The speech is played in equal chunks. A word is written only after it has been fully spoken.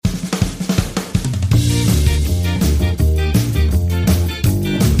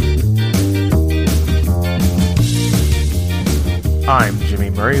I'm Jimmy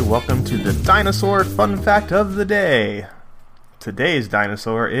Murray. Welcome to the Dinosaur Fun Fact of the Day. Today's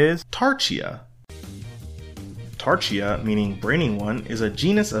dinosaur is Tarchia. Tarchia, meaning braining one, is a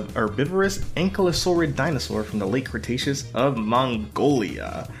genus of herbivorous ankylosaurid dinosaur from the late Cretaceous of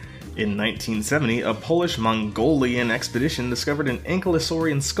Mongolia. In 1970, a Polish Mongolian expedition discovered an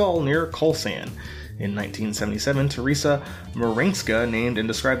ankylosaurian skull near Kolsan. In 1977, Teresa Marinska named and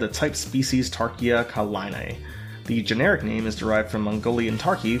described the type species Tarchia kalinae. The generic name is derived from Mongolian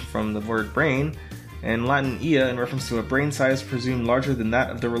tarki, from the word brain, and Latin ia in reference to a brain size presumed larger than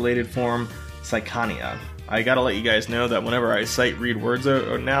that of the related form Psychania. I gotta let you guys know that whenever I sight read words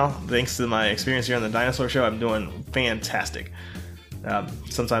now, thanks to my experience here on the Dinosaur Show, I'm doing fantastic.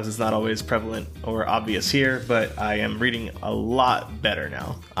 Sometimes it's not always prevalent or obvious here, but I am reading a lot better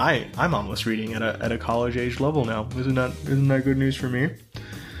now. I'm almost reading at a college age level now. Isn't that good news for me?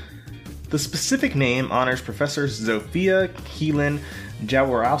 The specific name honors Professor Zofia Helin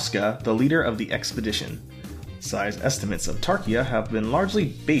Jaworowska, the leader of the expedition. Size estimates of Tarchia have been largely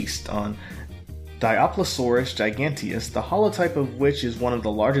based on Dioplosaurus giganteus, the holotype of which is one of the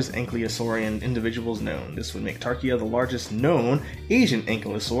largest ankylosaurian individuals known. This would make Tarchia the largest known Asian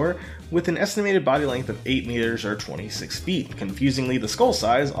ankylosaur, with an estimated body length of 8 meters or 26 feet. Confusingly, the skull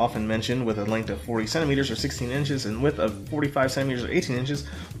size, often mentioned with a length of 40 centimeters or 16 inches and width of 45 centimeters or 18 inches,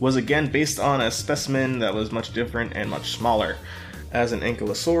 was again based on a specimen that was much different and much smaller. As an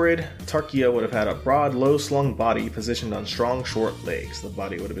ankylosaurid, Tarchia would have had a broad, low-slung body positioned on strong, short legs. The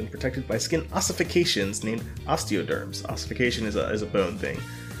body would have been protected by skin ossifications named osteoderms. Ossification is a bone thing,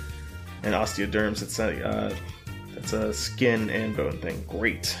 and osteoderms, it's a skin and bone thing.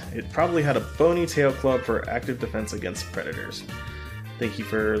 Great. It probably had a bony tail club for active defense against predators. Thank you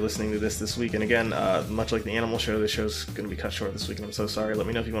for listening to this week. And again, much like the animal show, this show's going to be cut short this week, and I'm so sorry. Let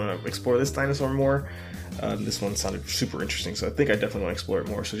me know if you want to explore this dinosaur more. This one sounded super interesting, so I think I definitely want to explore it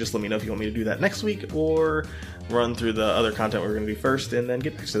more. So just let me know if you want me to do that next week, or run through the other content we're going to do first, and then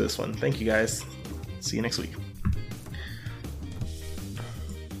get back to this one. Thank you, guys. See you next week.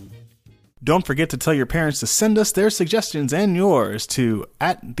 Don't forget to tell your parents to send us their suggestions and yours to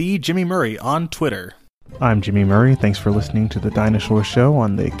 @TheJimmyMurray on Twitter. I'm Jimmy Murray. Thanks for listening to The Dinosaur Show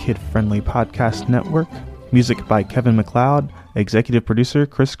on the Kid-Friendly Podcast Network. Music by Kevin MacLeod. Executive producer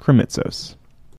Chris Kremitzos.